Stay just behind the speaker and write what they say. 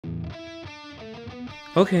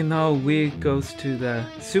Okay, now we goes to the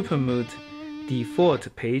super mode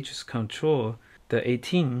default page control, the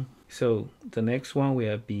 18. So the next one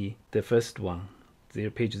will be the first one,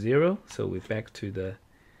 page 0. So we're back to the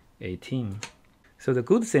 18. So the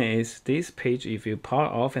good thing is this page, if you power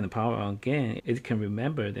off and power on again, it can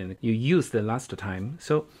remember that you used the last time.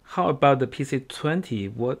 So how about the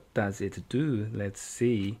PC20? What does it do? Let's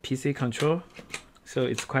see. PC control. So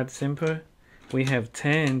it's quite simple. We have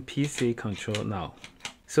 10 PC control now.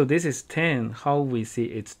 So this is 10, how we see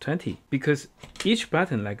it's 20. Because each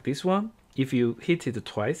button like this one, if you hit it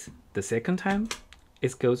twice, the second time,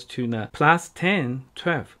 it goes to the plus 10,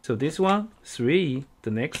 12. So this one, 3,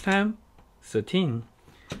 the next time, 13.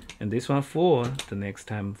 And this one, 4, the next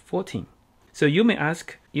time, 14. So you may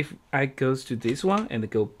ask, if I goes to this one and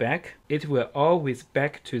go back, it will always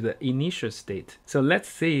back to the initial state. So let's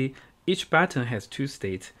see, each button has two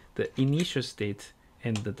states, the initial state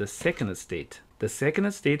and the second state. The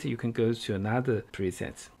second state, you can go to another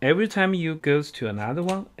preset. Every time you go to another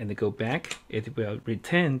one and go back, it will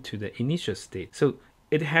return to the initial state. So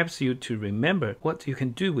it helps you to remember what you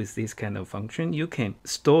can do with this kind of function. You can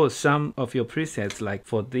store some of your presets, like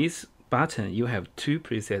for this button, you have two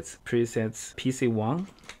presets PC1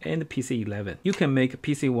 and PC11. You can make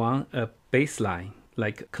PC1 a baseline,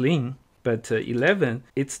 like clean, but 11,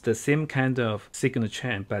 it's the same kind of signal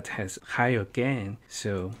chain, but has higher gain.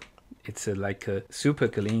 So it's like a super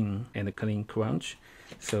clean and a clean crunch.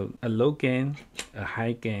 So a low gain, a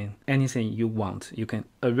high gain, anything you want, you can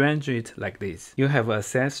arrange it like this. You have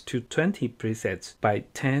access to 20 presets by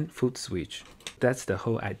 10 foot switch. That's the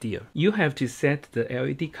whole idea. You have to set the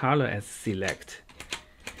LED color as select.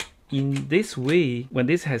 In this way, when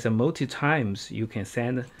this has a multi times, you can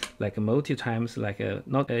send like a multi times, like a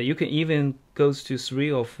not. You can even goes to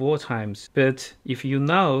 3 or 4 times. But if you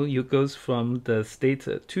know you goes from the state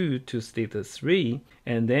 2 to state 3,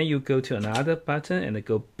 and then you go to another button and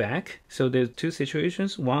go back. So there's two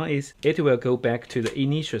situations. One is it will go back to the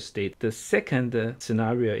initial state. The second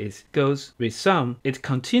scenario is goes resum. It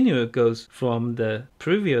continually goes from the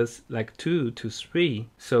previous like 2 to 3.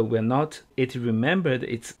 So we're not. It remembered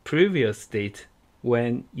its previous state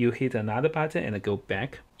when you hit another button and go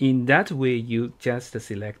back. In that way, you just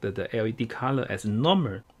select the LED color as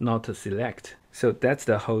normal, not select. So that's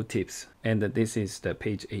the whole tips. And this is the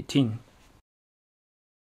page 18.